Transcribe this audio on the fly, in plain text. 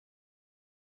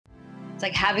It's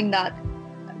like having that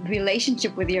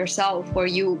relationship with yourself where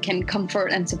you can comfort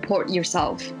and support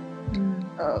yourself.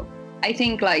 I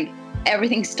think like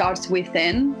everything starts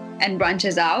within and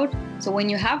branches out. So when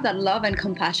you have that love and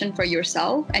compassion for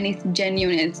yourself, and it's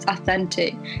genuine, it's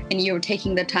authentic, and you're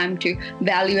taking the time to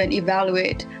value and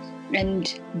evaluate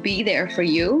and be there for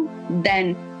you,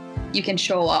 then you can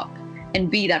show up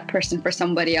and be that person for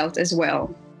somebody else as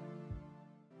well.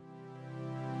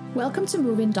 Welcome to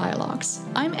Moving Dialogues.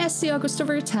 I'm Essie Augusta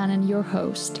Virtanen, your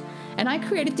host, and I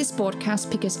created this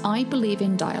podcast because I believe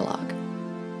in dialogue.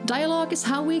 Dialogue is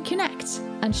how we connect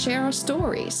and share our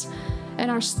stories.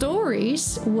 And our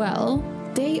stories, well,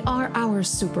 they are our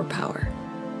superpower.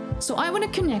 So I want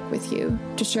to connect with you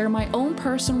to share my own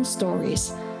personal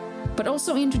stories, but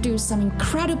also introduce some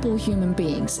incredible human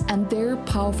beings and their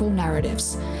powerful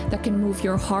narratives that can move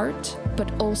your heart, but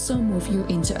also move you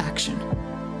into action.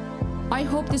 I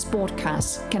hope this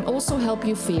podcast can also help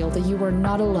you feel that you are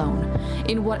not alone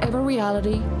in whatever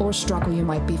reality or struggle you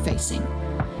might be facing,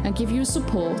 and give you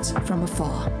support from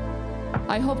afar.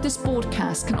 I hope this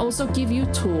podcast can also give you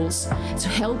tools to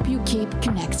help you keep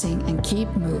connecting and keep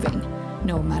moving,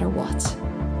 no matter what.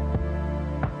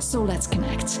 So let's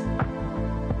connect,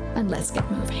 and let's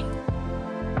get moving.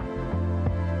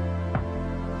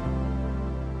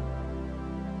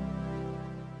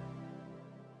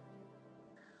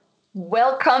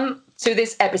 Welcome to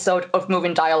this episode of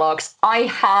Moving Dialogues. I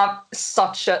have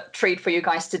such a treat for you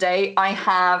guys today. I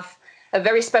have a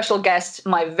very special guest,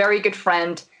 my very good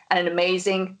friend and an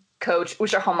amazing coach,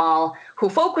 Usha Hamal, who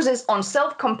focuses on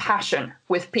self-compassion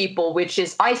with people, which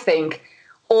is, I think,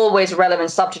 always a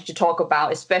relevant subject to talk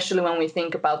about, especially when we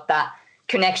think about that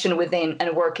connection within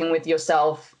and working with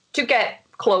yourself to get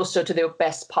closer to the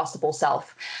best possible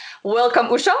self. Welcome,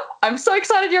 Usha. I'm so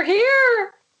excited you're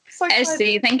here.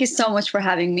 Essie, thank you so much for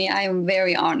having me. I am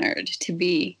very honored to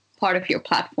be part of your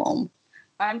platform.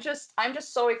 I'm just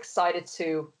so excited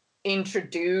to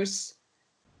introduce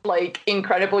like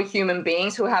incredible human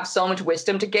beings who have so much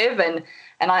wisdom to give, and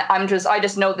I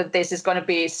just know that this is going to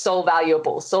be so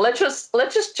valuable. So let's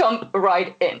just jump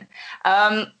right in.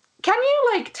 Can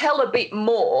you like tell a bit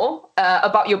more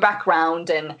about your background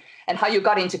and how you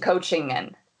got into coaching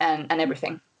and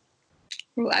everything?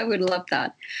 I would love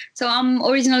that. So I'm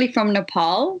originally from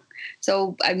Nepal.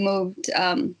 So I moved,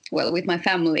 with my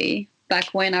family back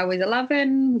when I was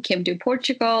 11. We came to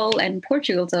Portugal, and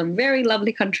Portugal's a very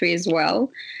lovely country as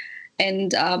well.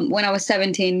 And when I was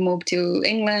 17, moved to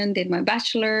England, did my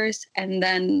bachelor's, and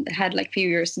then had like a few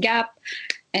years gap.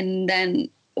 And then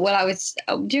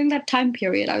during that time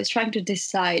period, I was trying to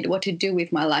decide what to do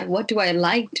with my life. What do I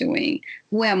like doing?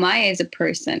 Who am I as a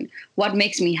person? What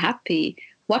makes me happy?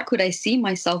 What could I see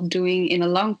myself doing in a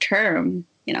long term?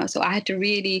 So I had to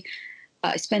really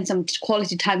spend some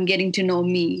quality time getting to know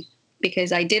me,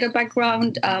 because I did a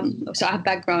background. So I have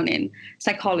background in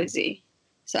psychology.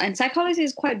 And psychology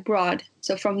is quite broad.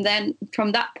 So from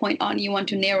that point on, you want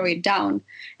to narrow it down.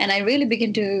 And I really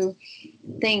began to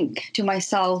think to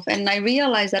myself, and I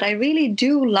realized that I really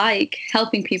do like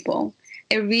helping people.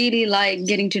 I really like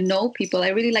getting to know people. I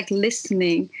really like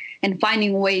listening and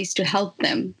finding ways to help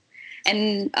them.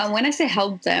 And when I say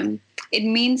help them, it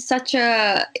means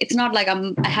it's not like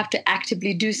I have to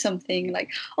actively do something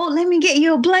like, oh, let me get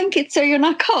you a blanket so you're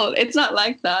not cold. It's not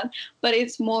like that. But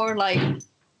it's more like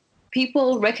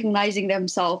people recognizing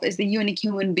themselves as the unique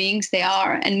human beings they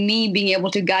are, and me being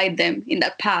able to guide them in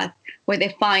that path where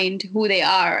they find who they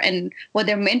are and what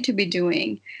they're meant to be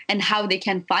doing and how they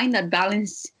can find that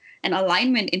balance and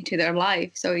alignment into their life.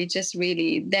 So it's just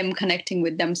really them connecting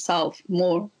with themselves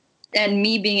more. And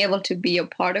me being able to be a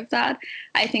part of that,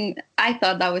 I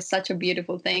thought that was such a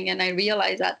beautiful thing. And I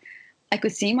realized that I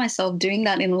could see myself doing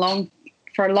that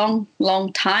for a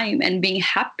long time and being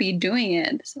happy doing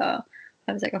it. So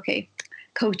I was like, okay,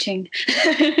 coaching.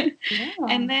 Yeah.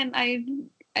 And then I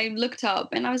looked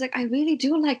up and I was like, I really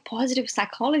do like positive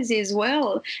psychology as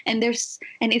well. And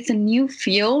it's a new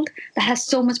field that has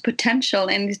so much potential.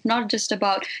 And it's not just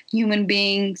about human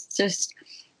beings,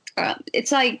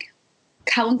 it's like,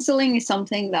 counseling is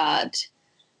something that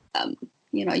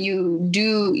you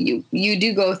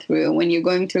do go through when you're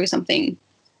going through something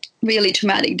really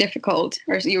traumatic, difficult,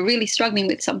 or you're really struggling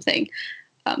with something.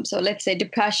 So let's say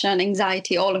depression,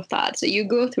 anxiety, all of that. So you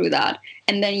go through that,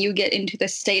 and then you get into the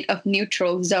state of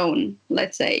neutral zone.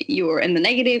 Let's say you're in the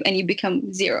negative and you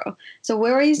become zero. So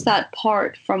where is that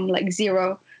part from like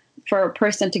zero for a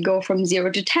person to go from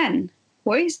 0 to 10?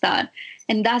 Where is that?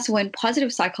 And that's when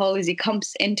positive psychology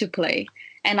comes into play.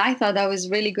 And I thought that was a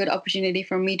really good opportunity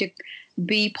for me to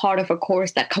be part of a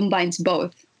course that combines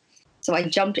both. So I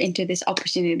jumped into this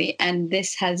opportunity, and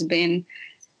this has been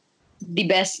the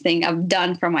best thing I've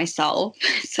done for myself.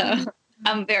 So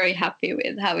I'm very happy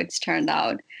with how it's turned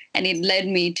out. And it led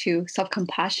me to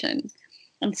self-compassion.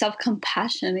 And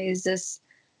self-compassion is just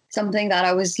something that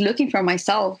I was looking for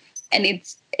myself. And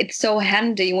it's so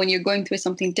handy when you're going through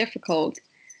something difficult.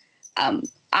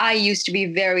 I used to be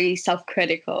very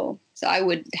self-critical. So I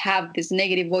would have these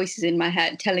negative voices in my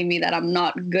head telling me that I'm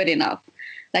not good enough.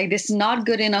 Like this not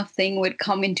good enough thing would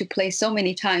come into play so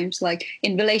many times, like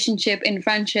in relationship, in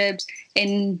friendships,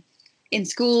 in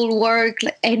school, work,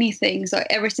 like anything. So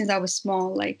ever since I was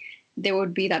small, like there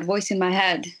would be that voice in my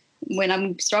head when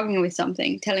I'm struggling with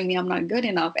something, telling me I'm not good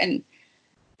enough. And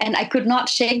I could not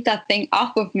shake that thing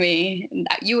off of me.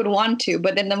 You would want to,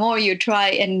 but then the more you try,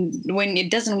 and when it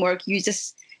doesn't work, you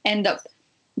just end up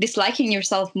disliking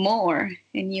yourself more,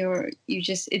 and it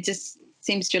just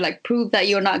seems to like prove that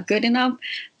you're not good enough.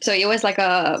 So it was like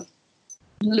a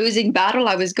losing battle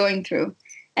I was going through.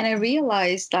 And I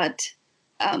realized that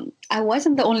I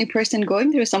wasn't the only person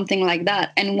going through something like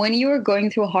that. And when you're going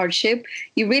through a hardship,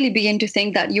 you really begin to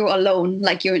think that you're alone,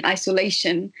 like you're in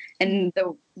isolation and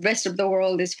the rest of the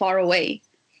world is far away.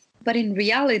 But in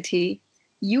reality,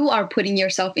 you are putting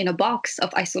yourself in a box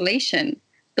of isolation.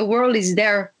 The world is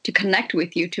there to connect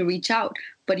with you, to reach out,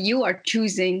 but you are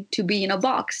choosing to be in a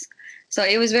box. So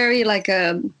it was very like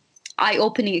a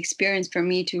eye-opening experience for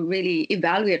me to really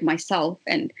evaluate myself.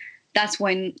 And that's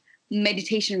when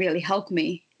meditation really helped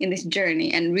me in this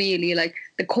journey. And really like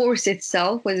the course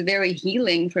itself was very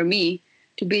healing for me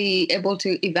to be able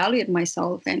to evaluate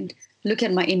myself and look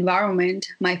at my environment,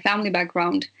 my family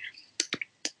background,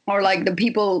 or like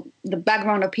the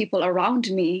background of people around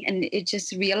me. And it's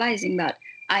just realizing that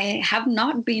I have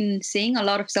not been seeing a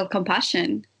lot of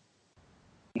self-compassion,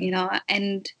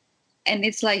 and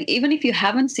it's like, even if you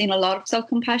haven't seen a lot of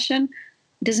self-compassion,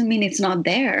 doesn't mean it's not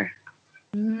there.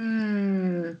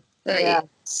 So Yeah.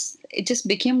 it just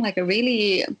became like a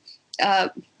really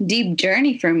deep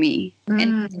journey for me.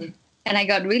 And I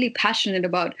got really passionate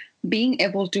about being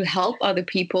able to help other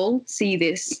people see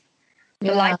this.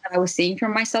 The light that I was seeing for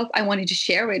myself, I wanted to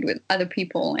share it with other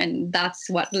people. And that's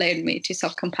what led me to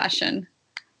self-compassion.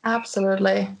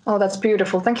 Absolutely. Oh, that's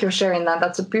beautiful. Thank you for sharing that.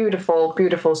 That's a beautiful,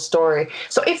 beautiful story.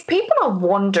 So if people are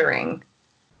wondering,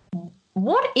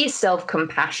 what is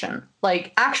self-compassion?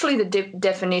 Like actually the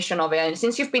definition of it, and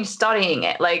since you've been studying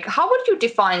it, like how would you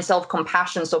define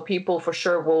self-compassion so people for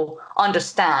sure will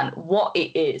understand what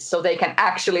it is, so they can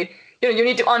actually, you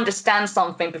need to understand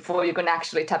something before you can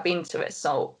actually tap into it.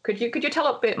 So could you tell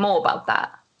a bit more about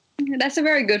that? That's a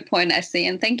very good point, Essie,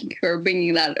 and thank you for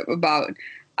bringing that about.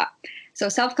 So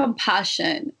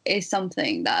self-compassion is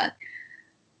something that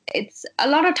it's a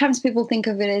lot of times people think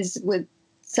of it as with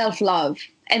self-love,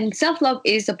 and self-love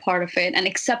is a part of it, and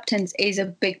acceptance is a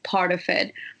big part of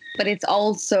it. But it's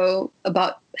also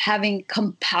about having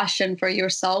compassion for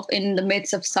yourself in the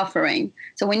midst of suffering.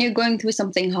 So when you're going through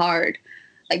something hard,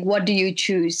 like what do you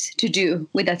choose to do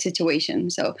with that situation?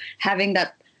 So having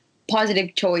that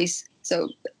positive choice. So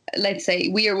let's say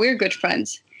we're good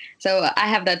friends. So I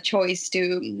have that choice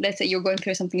to, let's say you're going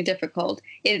through something difficult.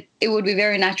 It would be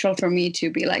very natural for me to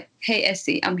be like, hey,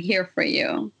 Essie, I'm here for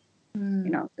you.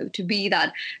 To be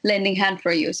that lending hand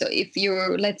for you. So if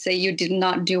let's say you did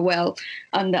not do well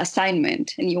on the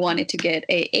assignment and you wanted to get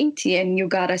a 80 and you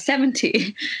got a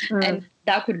 70, and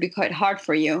that could be quite hard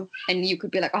for you. And you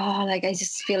could be like, oh, like, I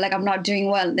just feel like I'm not doing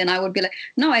well. Then I would be like,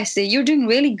 no, Essie, you're doing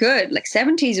really good. Like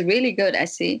 70 is really good,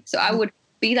 Essie. So I would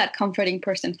be that comforting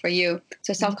person for you.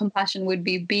 So self-compassion would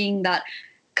be being that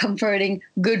comforting,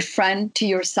 good friend to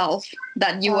yourself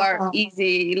that you are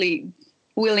easily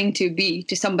willing to be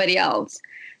to somebody else.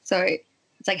 So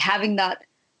it's like having that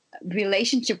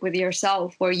relationship with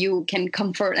yourself where you can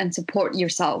comfort and support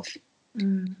yourself.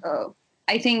 So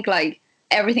I think like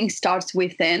everything starts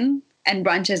within and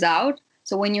branches out.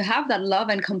 So when you have that love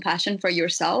and compassion for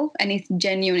yourself, and it's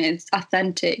genuine, it's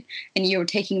authentic, and you're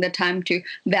taking the time to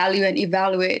value and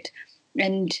evaluate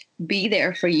and be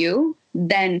there for you,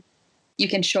 then you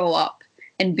can show up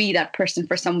and be that person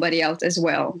for somebody else as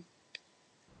well.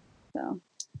 So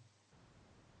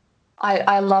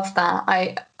I love that.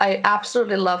 I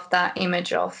absolutely love that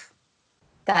image of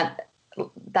that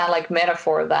like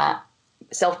metaphor that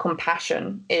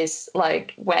self-compassion is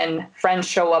like when friends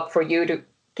show up for you to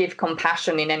give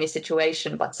compassion in any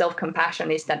situation, but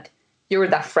self-compassion is that you're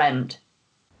that friend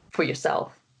for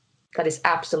yourself. That is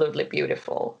absolutely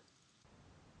beautiful.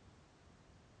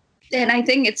 And I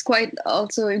think it's quite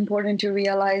also important to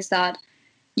realize that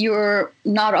you're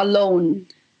not alone.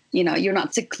 You're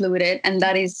not secluded. And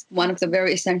that is one of the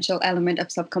very essential element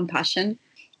of self-compassion.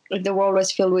 If the world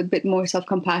was filled with a bit more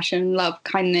self-compassion, love,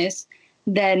 kindness,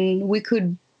 then we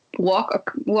could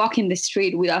walk in the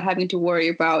street without having to worry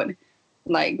about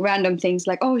like random things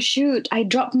like, oh shoot, I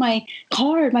dropped my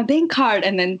bank card,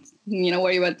 and then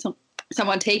worry about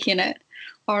someone taking it,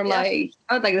 or like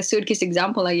the suitcase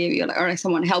example I gave you, or like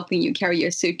someone helping you carry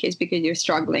your suitcase because you're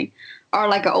struggling, or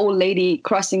like an old lady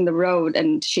crossing the road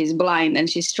and she's blind and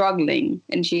she's struggling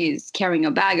and she's carrying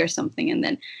a bag or something, and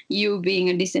then you being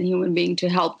a decent human being to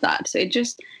help that. So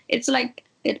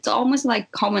it's almost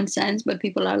like common sense, but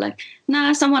people are like,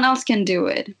 nah, someone else can do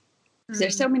it.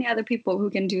 There's so many other people who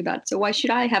can do that. So why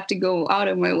should I have to go out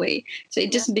of my way? So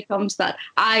it just becomes that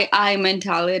I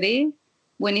mentality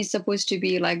when it's supposed to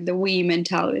be like the we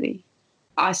mentality,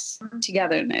 us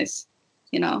togetherness,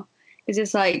 It's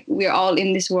just like we're all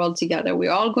in this world together.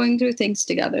 We're all going through things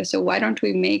together. So why don't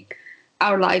we make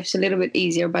our lives a little bit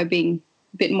easier by being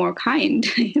a bit more kind,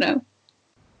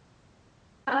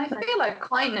 And I feel like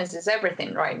kindness is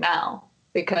everything right now,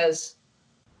 because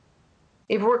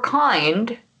if we're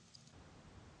kind,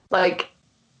 like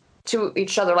to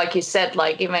each other, like you said,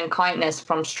 like even kindness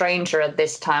from stranger at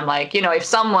this time, like,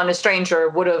 if a stranger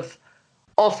would have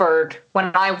offered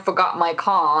when I forgot my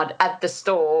card at the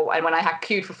store and when I had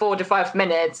queued for 45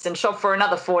 minutes and shopped for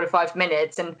another 45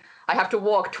 minutes and I have to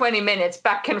walk 20 minutes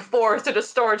back and forth to the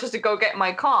store just to go get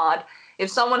my card, if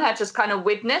someone had just kind of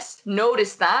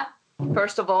noticed that,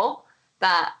 first of all,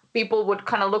 that people would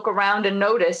kind of look around and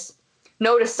notice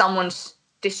someone's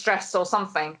distress or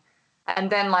something. And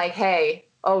then like, hey,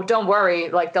 oh, don't worry,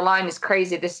 like the line is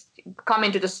crazy. This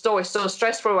coming to the store is so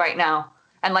stressful right now.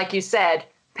 And like you said,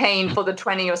 paying for the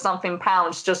 20 or something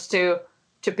pounds just to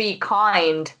be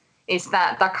kind is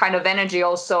that kind of energy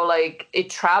also, like it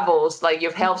travels, like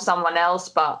you've helped someone else,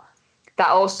 but that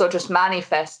also just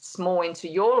manifests more into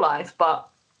your life. But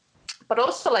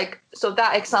also like, so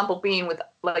that example being with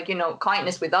like,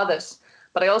 kindness with others,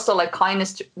 but I also like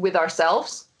kindness with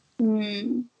ourselves.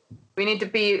 We need to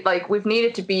be like, we've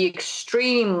needed to be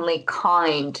extremely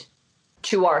kind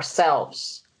to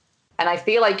ourselves. And I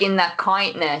feel like in that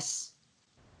kindness,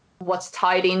 what's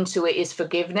tied into it is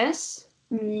forgiveness.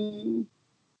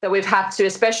 That we've had to,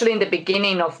 especially in the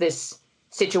beginning of this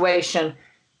situation,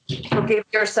 forgive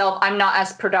yourself. I'm not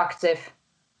as productive.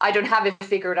 I don't have it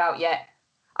figured out yet.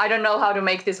 I don't know how to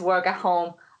make this work at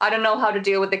home. I don't know how to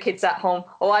deal with the kids at home.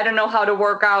 Or I don't know how to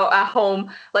work out at home.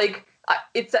 Like,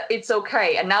 it's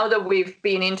okay. And now that we've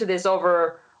been into this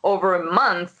over a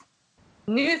month,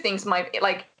 new things might,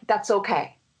 like, that's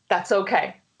okay. That's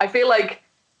okay. I feel like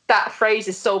that phrase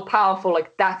is so powerful.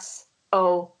 Like, that's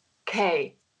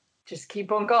okay. Just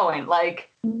keep on going. Like,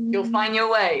 you'll find your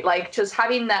way. Like, just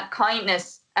having that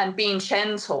kindness and being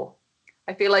gentle.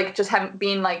 I feel like just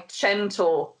being like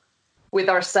gentle with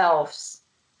ourselves.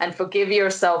 And forgive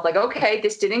yourself, like, okay,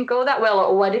 this didn't go that well,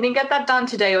 or I didn't get that done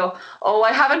today, or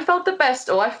I haven't felt the best,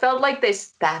 or I felt like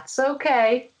this. That's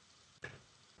okay.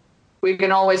 We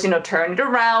can always, turn it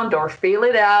around or feel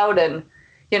it out. And,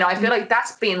 I feel like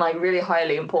that's been like really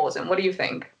highly important. What do you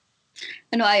think?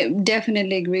 No, I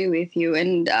definitely agree with you.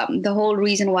 And the whole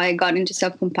reason why I got into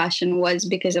self-compassion was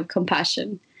because of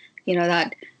compassion.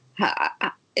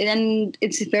 And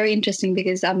it's very interesting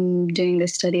because I'm doing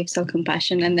this study of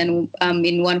self-compassion, and then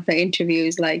in one of the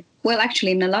interviews,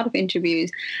 actually in a lot of interviews,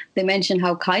 they mention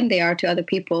how kind they are to other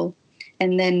people,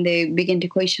 and then they begin to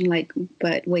question like,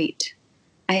 but wait,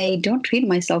 I don't treat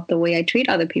myself the way I treat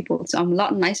other people, so I'm a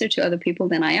lot nicer to other people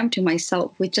than I am to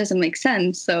myself, which doesn't make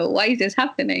sense. So why is this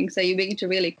happening? So you begin to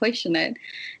really question it,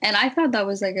 and I thought that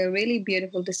was like a really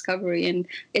beautiful discovery, and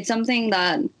it's something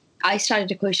that I started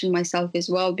to question myself as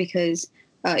well, because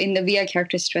in the VI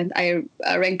character strength, I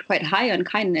ranked quite high on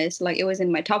kindness. Like it was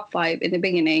in my top 5 in the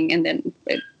beginning, and then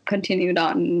it continued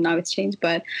on. Now it's changed,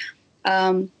 but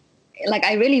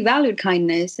I really valued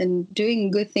kindness and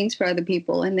doing good things for other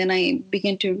people. And then I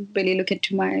began to really look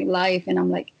into my life, and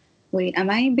I'm like, wait, am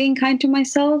I being kind to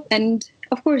myself? And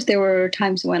of course, there were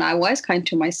times when I was kind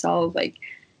to myself, like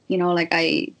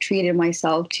I treated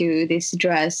myself to this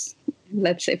dress,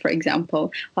 let's say, for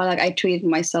example, or like I treated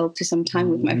myself to some time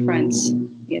with my friends,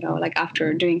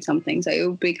 after doing something. So it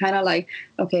would be kind of like,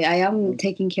 okay, I am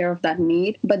taking care of that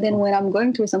need. But then when I'm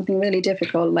going through something really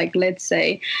difficult, like let's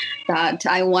say that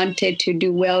I wanted to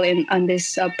do well on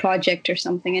this project or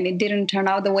something, and it didn't turn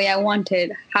out the way I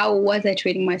wanted, how was I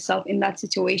treating myself in that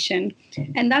situation?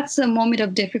 And that's a moment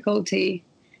of difficulty.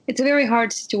 It's a very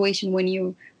hard situation when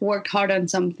you worked hard on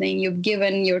something, you've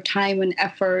given your time and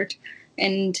effort,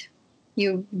 and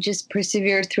you just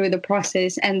persevere through the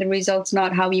process, and the result's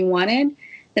not how you wanted.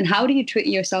 Then how do you treat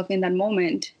yourself in that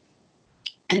moment?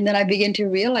 And then I began to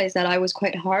realize that I was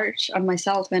quite harsh on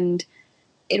myself, and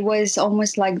it was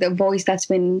almost like the voice that's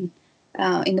been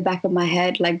in the back of my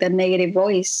head, like the negative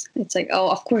voice. It's like, oh,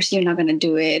 of course you're not going to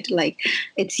do it. Like,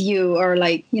 it's you, or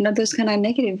like, those kind of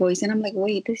negative voice. And I'm like,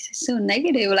 wait, this is so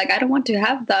negative. Like, I don't want to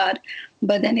have that.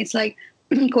 But then it's like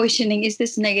questioning, is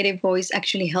this negative voice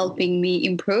actually helping me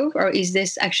improve, or is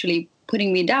this actually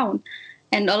putting me down?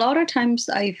 And a lot of times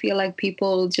I feel like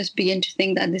people just begin to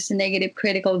think that this negative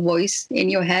critical voice in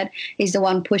your head is the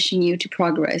one pushing you to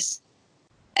progress.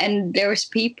 And there's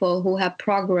people who have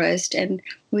progressed and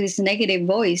with this negative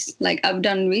voice, like I've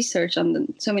done research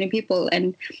on so many people,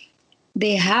 and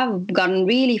they have gotten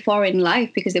really far in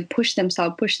life because they push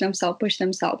themselves.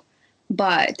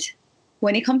 But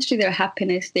when it comes to their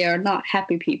happiness, they are not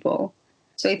happy people.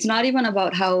 So it's not even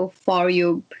about how far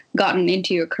you've gotten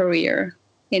into your career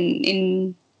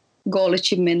in goal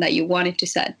achievement that you wanted to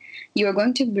set. You are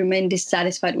going to remain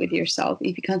dissatisfied with yourself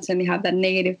if you constantly have that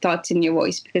negative thoughts in your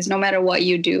voice, because no matter what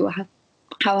you do,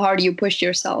 how hard you push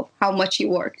yourself, how much you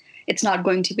work, it's not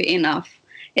going to be enough.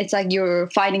 It's like you're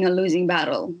fighting a losing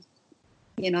battle.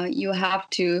 You have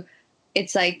to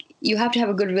have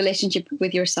a good relationship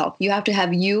with yourself. You have to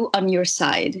have you on your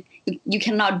side. You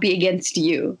cannot be against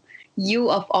you. You,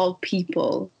 of all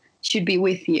people, should be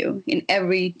with you in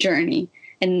every journey,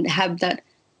 and have that.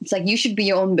 It's like you should be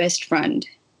your own best friend,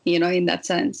 in that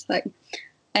sense. Like,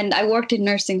 and I worked in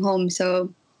nursing home,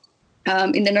 so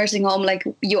in the nursing home, like,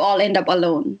 you all end up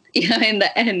alone, in the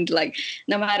end. Like,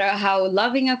 no matter how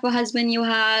loving of a husband you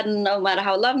had, no matter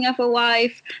how loving of a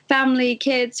wife, family,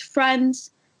 kids,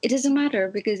 friends, it doesn't matter,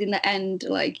 because in the end,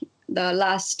 like, the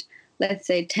last, let's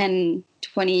say 10,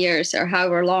 20 years or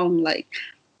however long, like,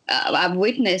 I've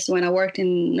witnessed when I worked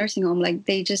in nursing home, like,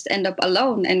 they just end up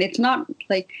alone. And it's not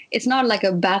like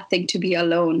a bad thing to be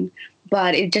alone,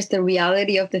 but it's just the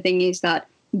reality of the thing is that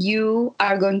you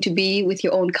are going to be with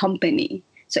your own company.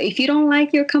 So if you don't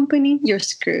like your company, you're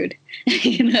screwed,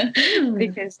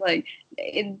 because like,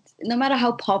 no matter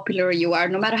how popular you are,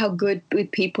 no matter how good with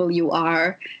people you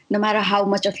are, no matter how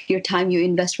much of your time you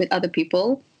invest with other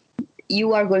people,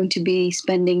 you are going to be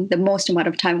spending the most amount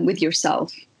of time with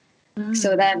yourself.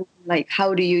 So then, like,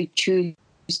 how do you choose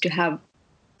to have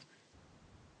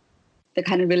the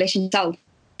kind of relationship?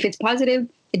 If it's positive,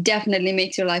 it definitely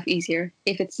makes your life easier.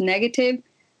 If it's negative,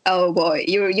 oh boy,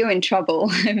 you're in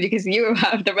trouble, because you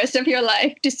have the rest of your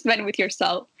life to spend with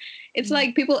yourself. It's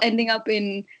like people ending up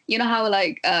in, how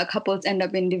like couples end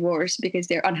up in divorce because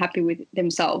they're unhappy with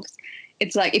themselves.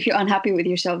 It's like, if you're unhappy with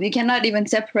yourself, you cannot even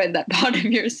separate that part of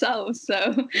yourself.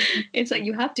 So it's like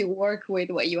you have to work with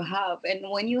what you have. And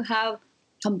when you have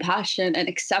compassion and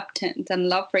acceptance and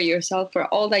love for yourself for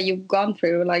all that you've gone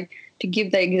through, like, to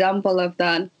give the example of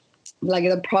that, like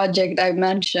the project I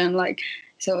mentioned, like,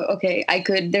 so, okay,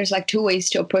 there's like two ways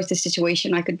to approach the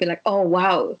situation. I could be like, oh,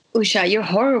 wow, Usha, you're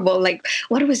horrible. Like,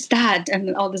 what was that?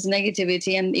 And all this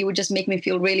negativity. And it would just make me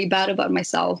feel really bad about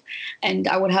myself. And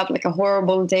I would have like a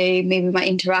horrible day. Maybe my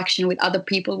interaction with other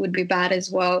people would be bad as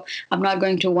well. I'm not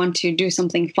going to want to do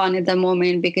something fun at the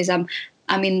moment because I'm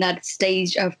in that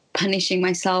stage of punishing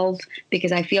myself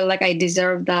because I feel like I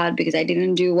deserve that because I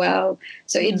didn't do well.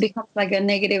 So it becomes like a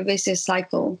negative vicious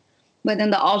cycle. But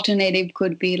then the alternative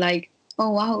could be like, oh,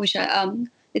 wow, Usha,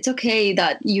 it's okay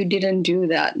that you didn't do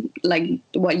that, like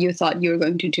what you thought you were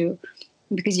going to do,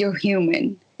 because you're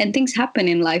human and things happen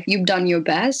in life. You've done your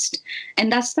best,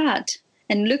 and that's that.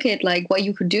 And look at like what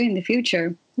you could do in the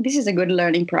future. This is a good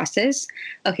learning process.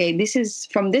 Okay, this is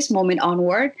from this moment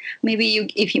onward. Maybe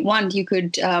if you want, you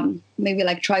could maybe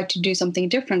like try to do something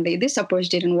differently. This approach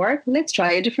didn't work. Let's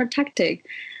try a different tactic.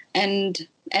 And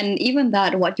even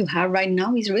that, what you have right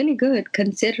now is really good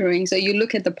considering. So you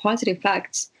look at the positive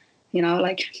facts,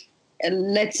 like,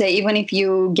 let's say even if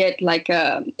you get like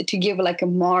to give like a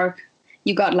mark,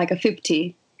 you got like a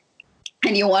 50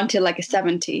 and you wanted like a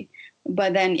 70,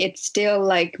 but then it's still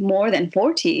like more than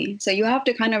 40. So you have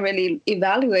to kind of really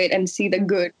evaluate and see the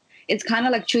good. It's kind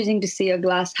of like choosing to see a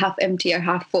glass half empty or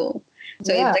half full.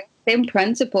 So it's like same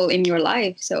principle in your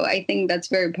life. So I think that's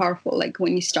very powerful, like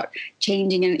when you start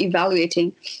changing and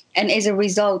evaluating. And as a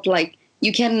result, like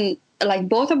you can, like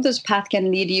both of those paths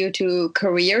can lead you to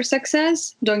career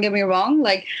success. Don't get me wrong.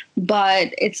 Like,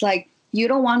 but it's like, you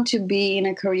don't want to be in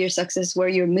a career success where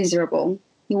you're miserable.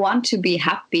 You want to be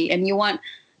happy, and you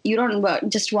don't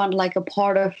just want like a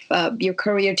part of your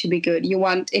career to be good. You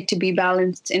want it to be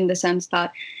balanced in the sense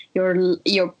that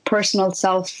your personal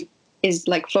self is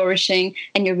like flourishing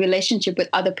and your relationship with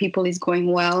other people is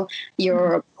going well.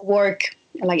 Your work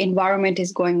like environment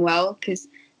is going well,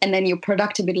 and then your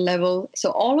productivity level. So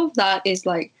all of that is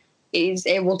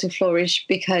able to flourish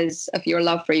because of your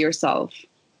love for yourself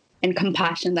and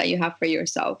compassion that you have for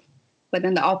yourself. But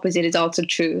then the opposite is also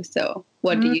true. So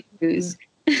what do you choose?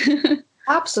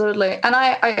 Absolutely. And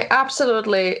I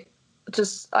absolutely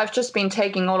I've just been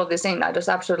taking all of this in. I just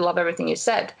absolutely love everything you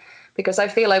said, because I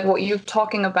feel like what you're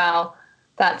talking about,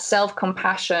 that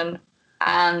self-compassion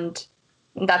and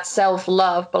that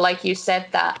self-love, but like you said,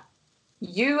 that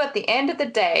you at the end of the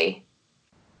day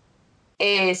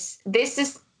is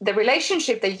the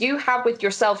relationship that you have with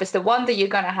yourself is the one that you're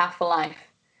going to have for life.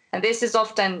 And this is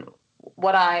often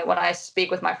what I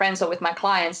speak with my friends or with my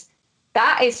clients.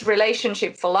 That is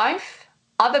relationship for life.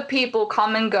 Other people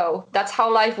come and go. That's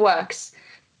how life works.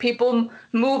 People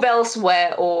move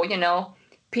elsewhere, or,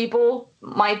 people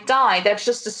might die. That's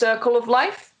just a circle of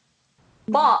life.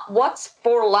 But what's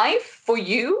for life for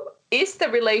you is the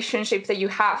relationship that you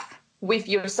have with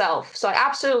yourself. So I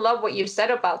absolutely love what you said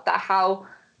about that, how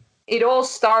it all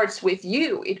starts with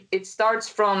you. It starts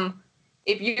from,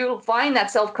 if you find that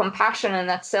self-compassion and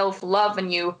that self-love,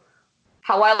 and you,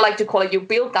 how I like to call it, you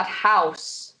build that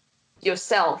house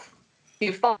yourself.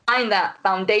 You find that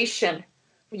foundation,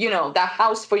 that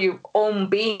house for your own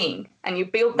being, and you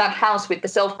build that house with the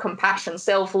self-compassion,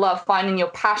 self-love, finding your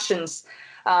passions,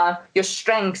 your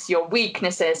strengths, your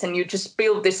weaknesses, and you just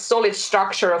build this solid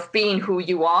structure of being who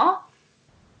you are.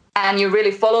 And you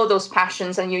really follow those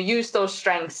passions, and you use those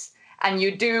strengths, and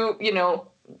you do,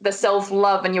 the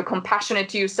self-love, and you're compassionate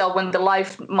to yourself when the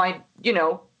life might,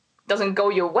 doesn't go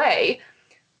your way.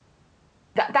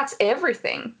 That's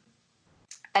everything.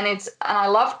 And I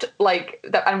loved like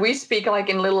that. And we speak like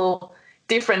in little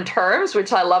different terms,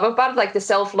 which I love about it, like the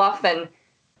self-love and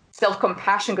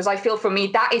self-compassion, because I feel for me,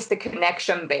 that is the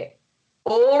connection bit.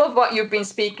 All of what you've been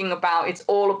speaking about, it's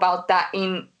all about that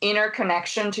inner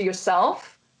connection to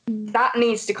yourself. That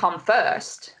needs to come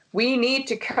first. We need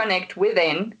to connect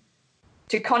within,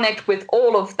 to connect with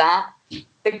all of that,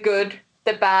 the good,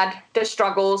 the bad, the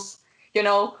struggles,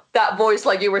 that voice,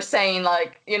 like you were saying,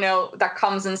 like, that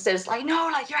comes and says, like, no,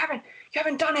 like you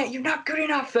haven't done it, you're not good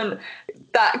enough, and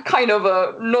that kind of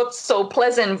a not so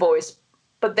pleasant voice.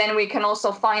 But then we can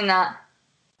also find that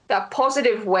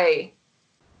positive way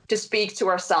to speak to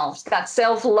ourselves, that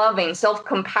self-loving,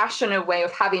 self-compassionate way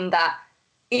of having that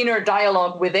inner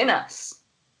dialogue within us,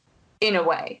 in a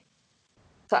way.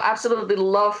 So I absolutely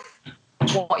love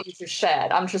what you just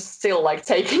shared. I'm just still like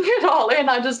taking it all in.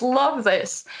 I just love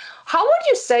this. How would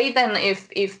you say then,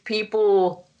 if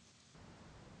people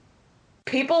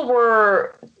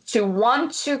were to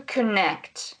want to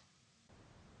connect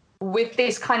with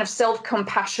this kind of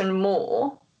self-compassion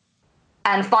more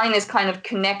and find this kind of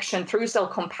connection through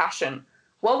self-compassion,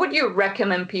 what would you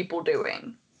recommend people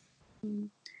doing?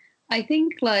 I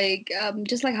think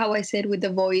just like how I said with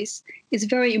the voice, it's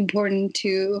very important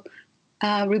to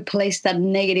replace that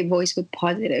negative voice with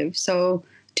positive. So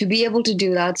to be able to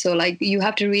do that, so like you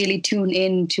have to really tune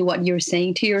in to what you're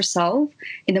saying to yourself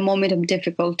in the moment of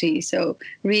difficulty. So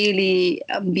really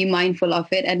be mindful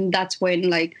of it. And that's when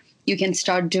like you can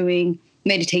start doing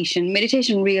meditation.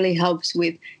 Meditation really helps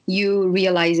with you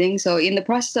realizing. So in the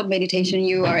process of meditation,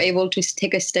 you are able to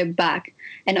take a step back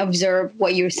and observe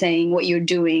what you're saying, what you're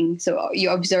doing. So you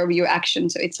observe your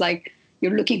actions. So it's like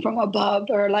you're looking from above,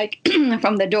 or like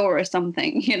from the door or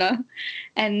something,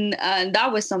 And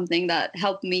that was something that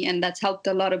helped me, and that's helped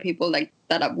a lot of people like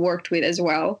that I've worked with as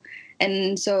well.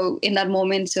 And so in that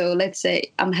moment, so let's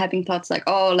say I'm having thoughts like,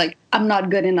 oh, like I'm not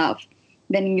good enough.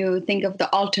 Then you think of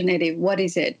the alternative. What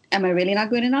is it? Am I really not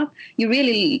good enough? You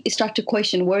really start to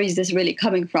question, where is this really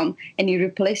coming from? And you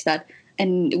replace that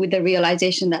and with the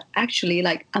realization that actually,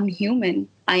 like, I'm human.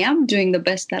 I am doing the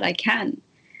best that I can.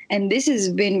 And this has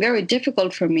been very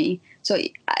difficult for me. So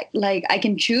I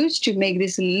can choose to make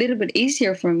this a little bit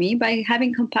easier for me by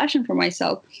having compassion for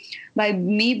myself, by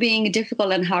me being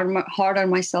difficult and hard on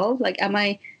myself. Like, am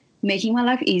I making my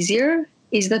life easier?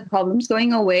 Is the problems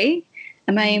going away?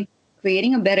 Am I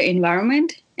creating a better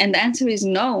environment? And the answer is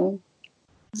no.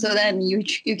 So then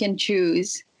you can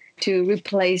choose to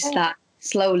replace that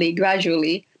slowly,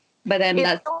 gradually. But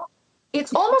then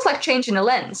it's almost like changing a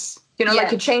lens.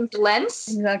 Like you change the lens.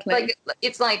 Exactly. Like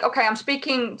it's like, okay, I'm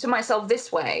speaking to myself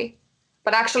this way,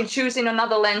 but actually choosing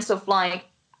another lens of like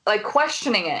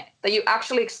questioning it, that you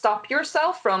actually stop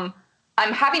yourself from,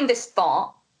 I'm having this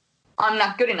thought, I'm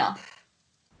not good enough.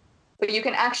 But you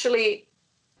can actually,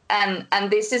 and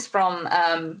this is from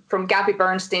Gabby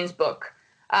Bernstein's book.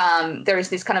 There is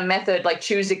this kind of method, like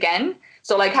choose again.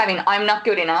 So like having, I'm not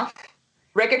good enough,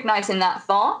 recognizing that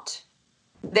thought,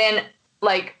 then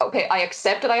like, okay, I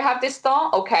accept that I have this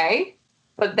thought, okay,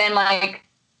 but then like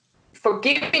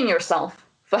forgiving yourself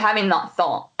for having that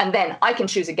thought, and then I can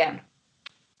choose again.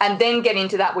 And then get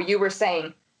into that what you were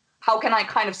saying, how can I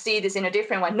kind of see this in a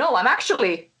different way? No, I'm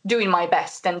actually doing my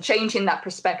best and changing that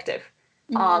perspective.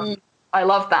 I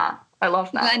love that. I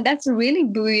love that. And that's a really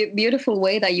beautiful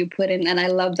way that you put in. And I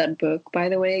love that book, by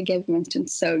the way. Gabe mentioned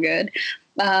so good.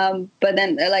 But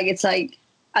then it's like,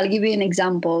 I'll give you an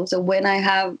example. So when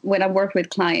I work with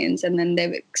clients and then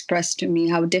they've expressed to me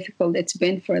how difficult it's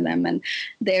been for them and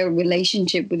their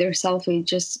relationship with their self is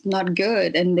just not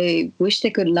good and they wish they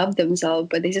could love themselves,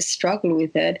 but they just struggle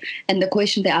with it. And the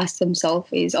question they ask themselves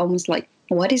is almost like,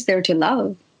 what is there to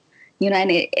love?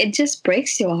 And it just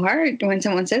breaks your heart when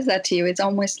someone says that to you. It's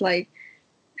almost like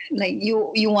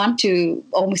you want to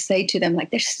almost say to them, like,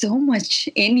 there's so much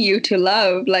in you to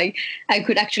love. Like, I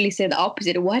could actually say the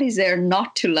opposite. What is there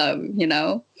not to love?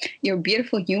 You're a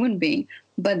beautiful human being.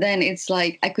 But then it's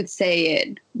like, I could say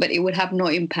it, but it would have no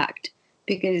impact,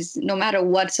 because no matter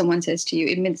what someone says to you,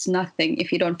 it means nothing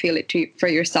if you don't feel it for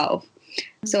yourself.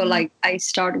 Mm-hmm. So I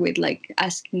start with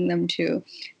asking them to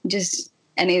just,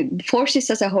 and force is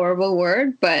such a horrible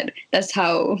word, but that's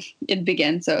how it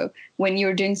began. So when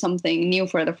you're doing something new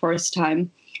for the first time,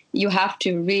 you have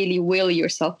to really will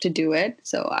yourself to do it.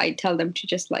 So I tell them to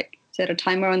just set a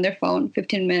timer on their phone,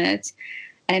 15 minutes,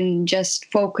 and just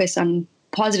focus on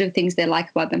positive things they like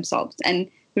about themselves and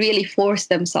really force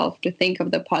themselves to think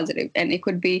of the positive. And it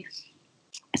could be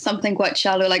something quite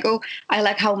shallow, like, oh, I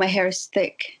like how my hair is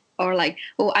thick. Or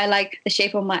oh, I like the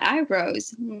shape of my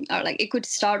eyebrows. Or it could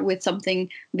start with something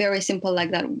very simple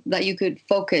like that you could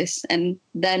focus, and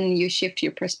then you shift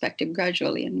your perspective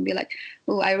gradually and be like,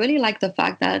 oh, I really like the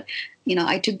fact that,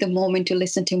 I took the moment to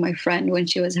listen to my friend when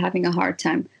she was having a hard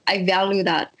time. I value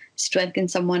that strength in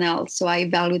someone else. So I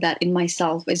value that in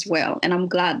myself as well. And I'm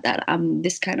glad that I'm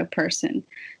this kind of person.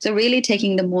 So really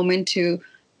taking the moment to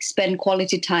spend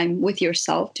quality time with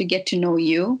yourself, to get to know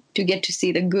you, to get to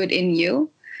see the good in you.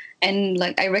 And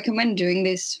I recommend doing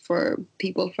this for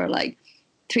people for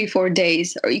 3-4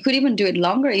 days, or you could even do it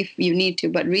longer if you need to,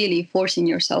 but really forcing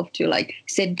yourself to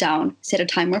sit down, set a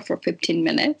timer for 15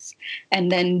 minutes,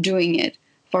 and then doing it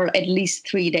for at least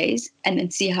 3 days and then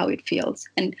see how it feels,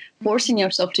 and forcing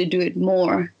yourself to do it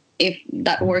more if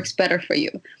that works better for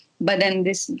you. But then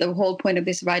the whole point of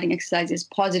this writing exercise is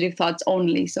positive thoughts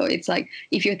only. So it's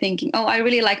if you're thinking, oh, I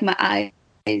really like my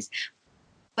eyes,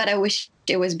 but I wish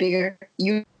it was bigger,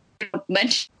 you don't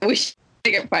mention the wish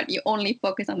bigger part. You only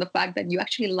focus on the fact that you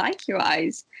actually like your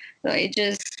eyes. So I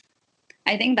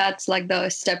think that's the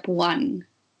step one,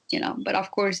 but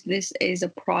of course this is a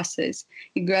process.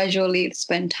 You gradually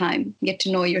spend time, get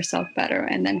to know yourself better,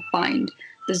 and then find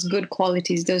those good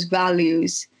qualities, those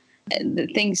values, and the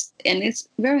things. And it's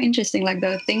very interesting,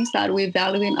 the things that we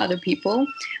value in other people.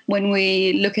 When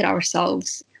we look at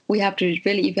ourselves, we have to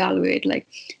really evaluate,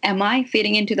 am I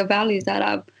fitting into the values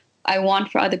that I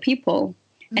want for other people?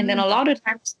 And then a lot of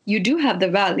times you do have the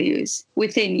values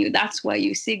within you. That's why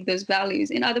you seek those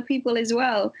values in other people as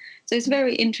well. So it's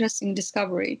very interesting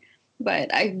discovery.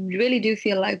 But I really do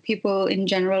feel like people in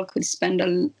general could spend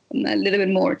a little bit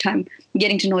more time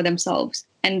getting to know themselves.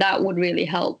 And that would really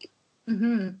help.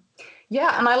 Mm-hmm.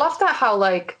 Yeah. And I love that how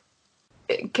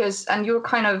and you're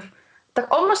kind of, that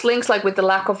almost links with the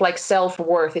lack of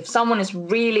self-worth. If someone is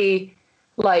really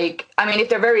if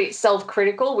they're very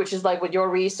self-critical, which is what your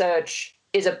research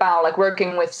is about,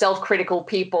 working with self-critical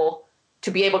people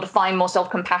to be able to find more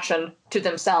self-compassion to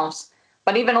themselves.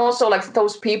 But even also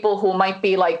those people who might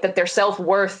be that their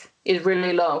self-worth is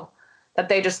really low, that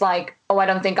they just oh, I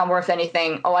don't think I'm worth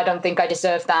anything. Oh, I don't think I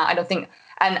deserve that. I don't think,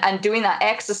 and doing that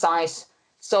exercise.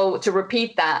 So to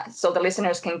repeat that, so the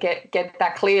listeners can get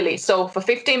that clearly. So for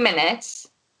 15 minutes,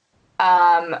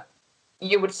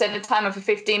 you would set a timer for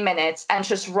 15 minutes and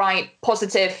just write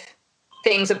positive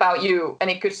things about you,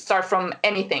 and it could start from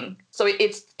anything. So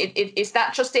is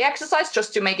that just the exercise,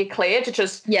 just to make it clear, to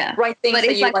just write things but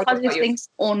that it's you like positive about things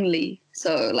only.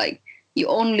 So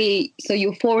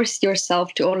you force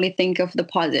yourself to only think of the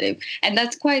positive, and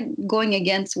that's quite going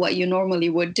against what you normally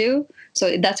would do.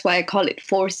 So that's why I call it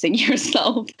forcing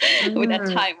yourself with a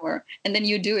timer, and then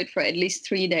you do it for at least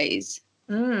 3 days.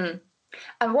 And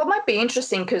what might be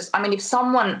interesting, because if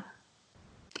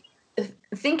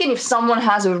someone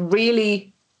has a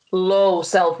really low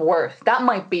self-worth, that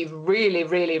might be really,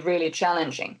 really, really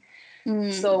challenging.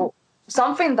 So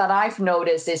something that I've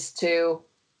noticed is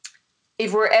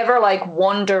if we're ever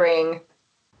wondering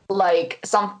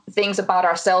some things about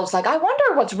ourselves, I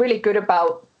wonder what's really good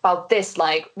about this.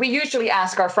 We usually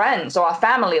ask our friends or our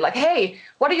family, hey,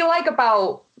 what do you like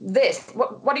about this?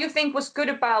 What do you think was good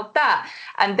about that?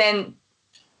 And then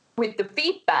with the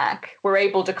feedback, we're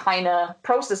able to kind of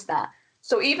process that.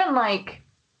 So even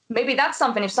maybe that's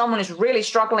something, if someone is really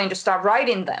struggling to start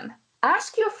writing them,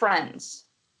 ask your friends,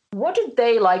 what do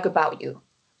they like about you?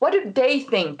 What do they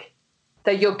think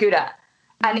that you're good at?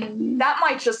 And that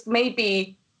might just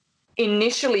maybe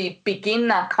initially begin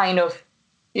that kind of,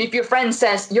 if your friend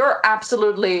says, you're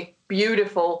absolutely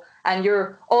beautiful and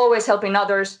you're always helping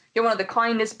others, you're one of the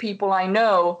kindest people I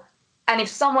know. And if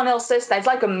someone else says that, it's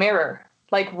like a mirror.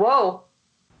 Like, whoa,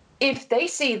 if they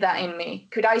see that in me,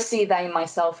 could I see that in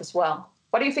myself as well?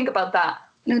 What do you think about that?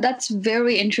 No, that's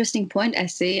very interesting point,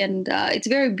 Essie. And it's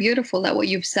very beautiful that what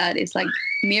you've said is like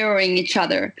mirroring each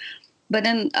other. But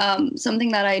then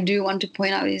something that I do want to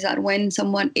point out is that when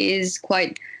someone is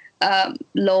quite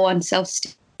low on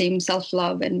self-esteem,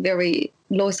 self-love, and very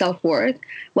low self-worth,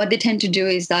 what they tend to do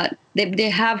is that they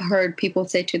have heard people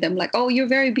say to them like, oh, you're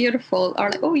very beautiful, or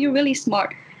like, oh, you're really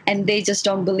smart. And they just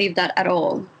don't believe that at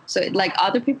all. So like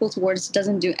other people's words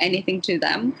doesn't do anything to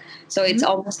them. So it's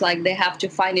almost like they have to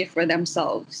find it for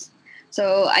themselves.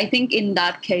 So I think in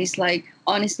that case, like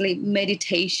honestly,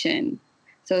 meditation,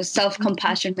 so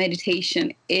self-compassion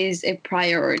meditation is a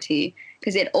priority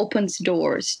because it opens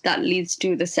doors that leads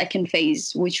to the second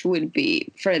phase, which would be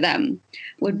for them,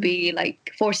 would be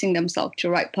like forcing themselves to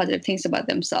write positive things about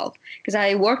themselves. Because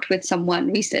I worked with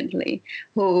someone recently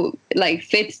who like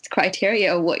fits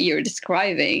criteria of what you're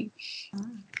describing.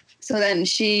 So then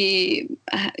she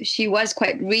was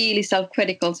quite really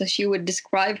self-critical. So she would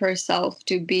describe herself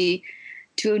to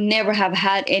never have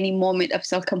had any moment of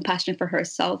self-compassion for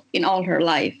herself in all her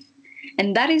life.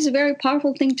 And that is a very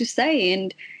powerful thing to say.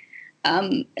 And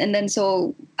then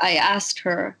so I asked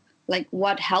her like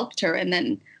what helped her, and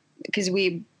then because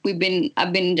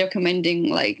I've been recommending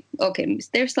like, okay,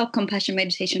 there's self-compassion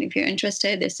meditation if you're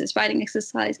interested, this is writing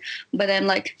exercise, but then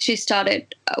like she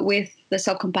started with the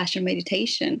self-compassion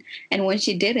meditation, and when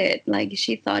she did it, like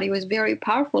she thought it was very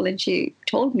powerful, and she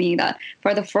told me that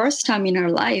for the first time in her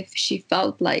life she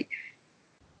felt like,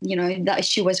 you know, that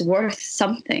she was worth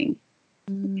something.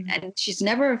 And she's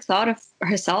never thought of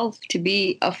herself to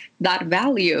be of that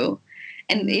value.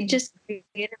 And it just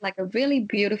created like a really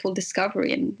beautiful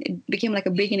discovery, and it became like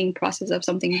a beginning process of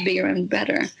something bigger and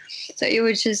better. So it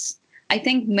was just, I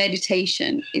think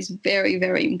meditation is very,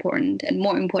 very important, and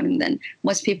more important than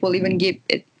most people even give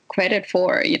it credit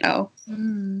for, you know?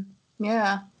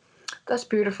 Yeah, that's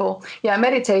beautiful. Yeah,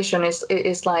 meditation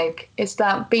is like, it's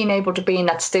that being able to be in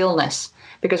that stillness,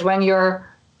 because when you're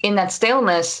in that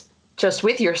stillness, just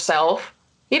with yourself,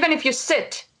 even if you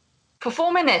sit for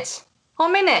 4 minutes,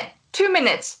 1 minute, 2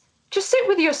 minutes, just sit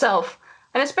with yourself.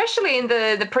 And especially in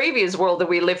the previous world that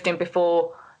we lived in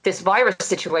before this virus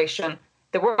situation,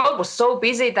 the world was so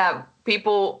busy that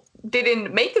people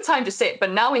didn't make the time to sit.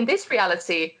 But now in this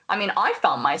reality, I mean, I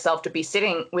found myself to be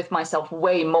sitting with myself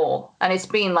way more. And it's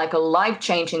been like a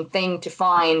life-changing thing to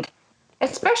find,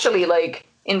 especially like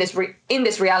in this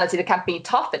reality that can be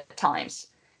tough at times,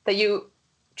 that you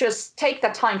just take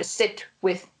that time to sit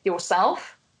with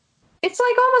yourself. It's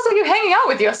like almost like you're hanging out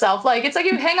with yourself. Like it's like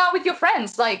you hang out with your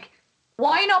friends. Like,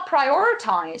 why not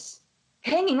prioritize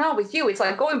hanging out with you? It's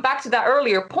like going back to that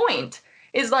earlier point,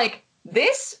 is like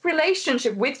this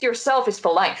relationship with yourself is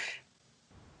for life.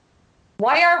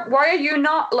 Why are you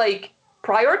not like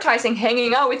prioritizing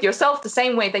hanging out with yourself the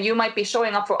same way that you might be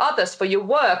showing up for others, for your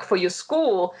work, for your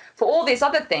school, for all these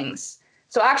other things?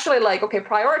 So actually, like, okay,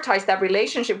 prioritize that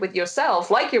relationship with yourself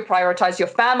like you prioritize your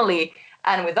family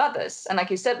and with others. And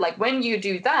like you said, like when you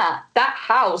do that, that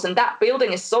house and that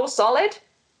building is so solid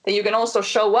that you can also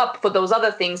show up for those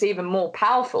other things even more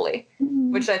powerfully,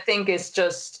 which I think is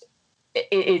just,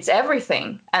 it's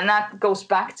everything. And that goes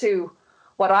back to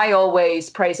what I always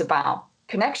praise about: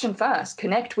 connection first,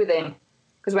 connect within.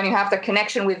 Because when you have the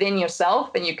connection within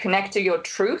yourself and you connect to your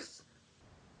truth,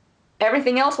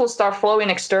 everything else will start flowing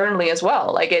externally as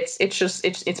well. Like it's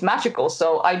magical.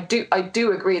 So I do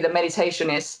agree that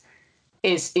meditation is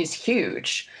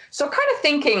huge. So kind of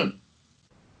thinking,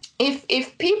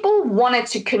 if people wanted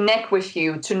to connect with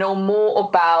you, to know more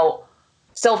about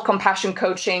self-compassion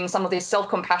coaching, some of this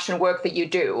self-compassion work that you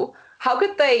do, how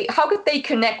could they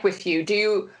connect with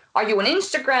you? Are you on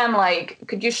Instagram? Like,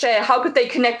 could you share, how could they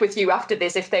connect with you after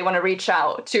this if they want to reach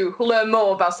out to learn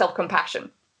more about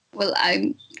self-compassion? Well,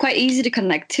 I'm quite easy to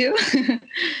connect to.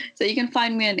 So you can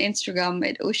find me on Instagram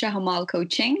at Usha Hamal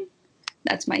Coaching.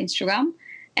 That's my Instagram.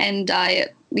 And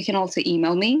you can also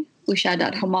email me,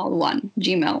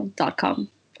 usha.hamal1@gmail.com.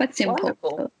 Quite simple.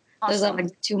 So awesome. Those are like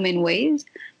the two main ways.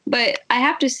 But I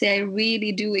have to say, I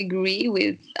really do agree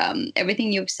with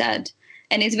everything you've said.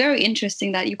 And it's very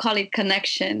interesting that you call it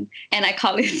connection and I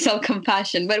call it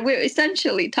self-compassion. But we're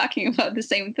essentially talking about the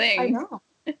same thing. I know.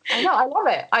 I love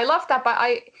it. I love that. But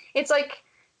it's like,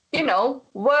 you know,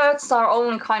 words are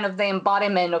only kind of the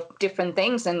embodiment of different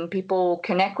things and people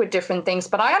connect with different things.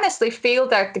 But I honestly feel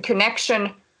that the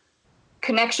connection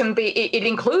connection it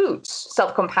includes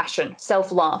self-compassion,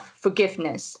 self-love,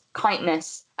 forgiveness,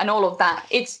 kindness, and all of that.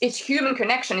 It's human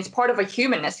connection. It's part of a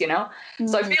humanness, you know.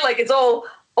 So I feel like it's all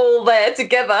there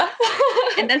together.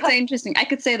 And that's so interesting. I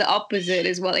could say the opposite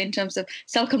as well, in terms of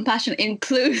self-compassion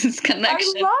includes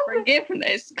connection,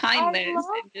 forgiveness, kindness,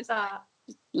 and just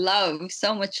love.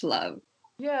 So much love.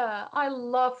 Yeah, I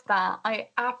love that. I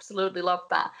absolutely love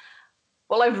that.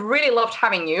 Well, I've really loved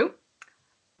having you.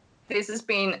 This has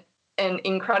been an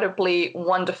incredibly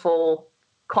wonderful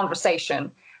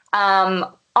conversation.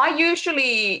 I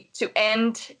usually, to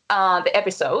end the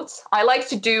episodes, I like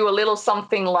to do a little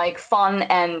something like fun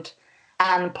and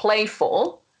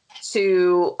playful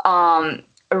to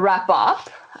wrap up.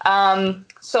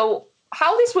 So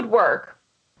how this would work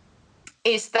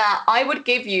is that I would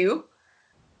give you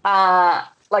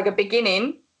like a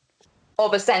beginning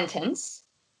of a sentence,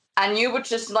 and you would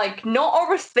just like not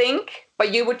overthink,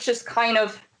 but you would just kind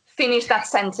of finish that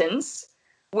sentence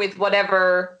with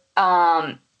whatever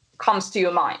comes to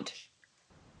your mind.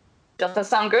 Does that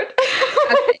sound good?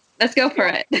 Okay, let's go for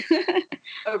it.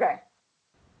 Okay.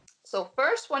 So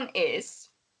first one is,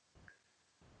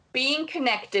 being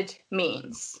connected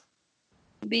means.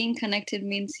 Being connected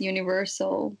means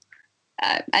universal.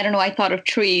 I don't know, I thought of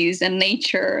trees and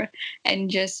nature and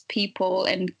just people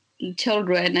and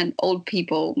children and old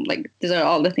people. Like, these are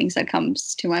all the things that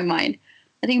comes to my mind.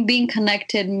 I think being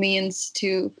connected means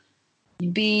to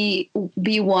be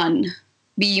one,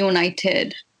 be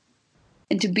united,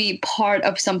 and to be part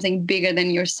of something bigger than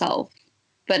yourself.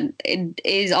 But it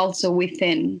is also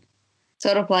within,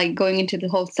 sort of like going into the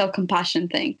whole self-compassion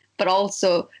thing, but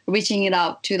also reaching it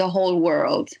out to the whole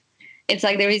world. It's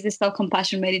like there is this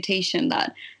self-compassion meditation,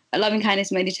 that a loving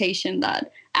kindness meditation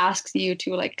that asks you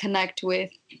to like connect with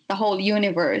the whole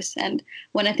universe. And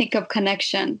when I think of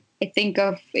connection, I think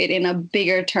of it in a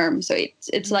bigger term. So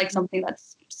it's like something that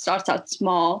starts out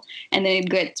small and then it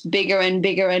gets bigger and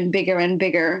bigger and bigger and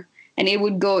bigger. And it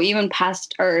would go even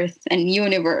past Earth and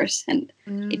universe. And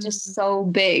it's just so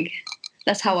big.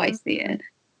 That's how I see it.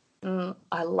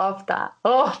 I love that.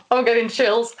 Oh, I'm getting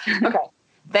chills. Okay.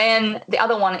 Then the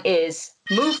other one is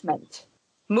movement.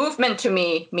 Movement to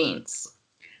me means?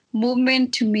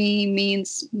 Movement to me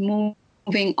means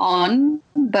moving on,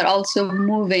 but also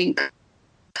moving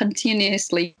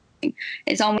continuously.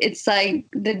 It's like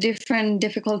the different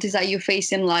difficulties that you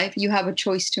face in life, you have a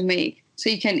choice to make. So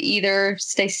you can either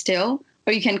stay still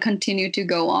or you can continue to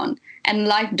go on. And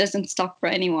life doesn't stop for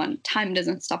anyone. Time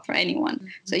doesn't stop for anyone. Mm-hmm.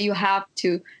 So you have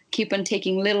to keep on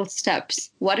taking little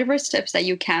steps, whatever steps that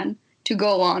you can, to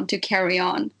go on, to carry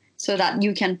on, so that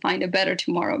you can find a better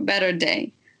tomorrow, better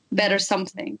day, better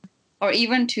something. Or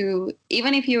even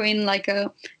if you're in like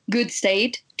a good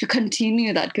state, to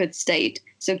continue that good state.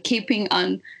 So keeping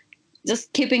on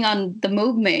the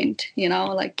movement, you know,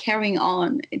 like carrying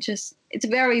on. It's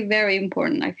very, very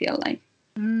important, I feel like.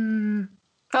 Oh,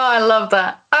 I love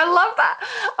that.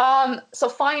 So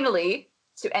finally,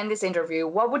 to end this interview,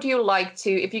 what would you like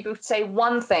to, if you could say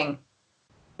one thing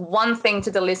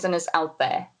to the listeners out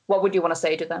there, what would you want to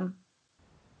say to them?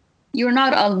 You're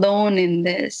not alone in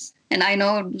this. And I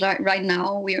know right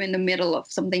now we're in the middle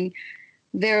of something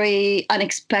very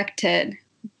unexpected,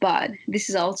 but this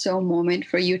is also a moment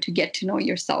for you to get to know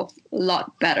yourself a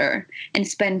lot better and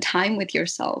spend time with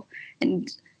yourself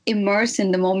and immerse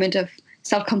in the moment of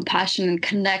self-compassion and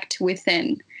connect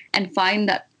within and find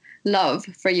that love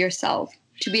for yourself,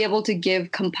 to be able to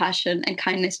give compassion and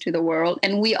kindness to the world.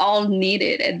 And we all need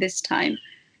it at this time.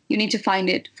 You need to find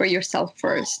it for yourself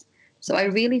first. So I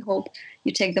really hope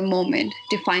you take the moment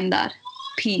to find that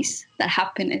peace, that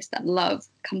happiness, that love,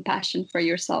 compassion for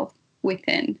yourself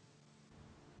within.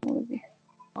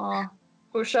 Oh,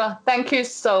 Usha, thank you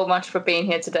so much for being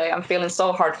here today. I'm feeling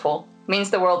so heartful.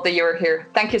 Means the world that you're here.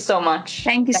 Thank you so much.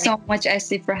 Thank you so much,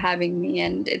 Essie, for having me.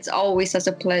 And it's always such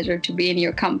a pleasure to be in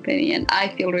your company. And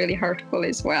I feel really heartful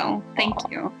as well. Thank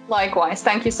you. Likewise.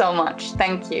 Thank you so much.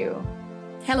 Thank you.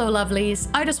 Hello, lovelies.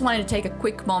 I just wanted to take a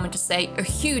quick moment to say a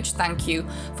huge thank you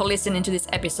for listening to this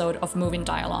episode of Moving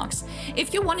Dialogues.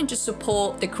 If you're wanting to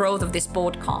support the growth of this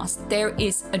podcast, there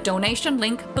is a donation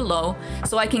link below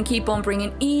so I can keep on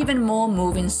bringing even more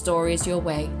moving stories your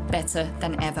way, better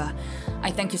than ever. I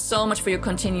thank you so much for your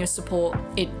continuous support.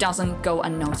 It doesn't go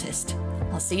unnoticed.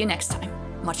 I'll see you next time.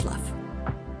 Much love.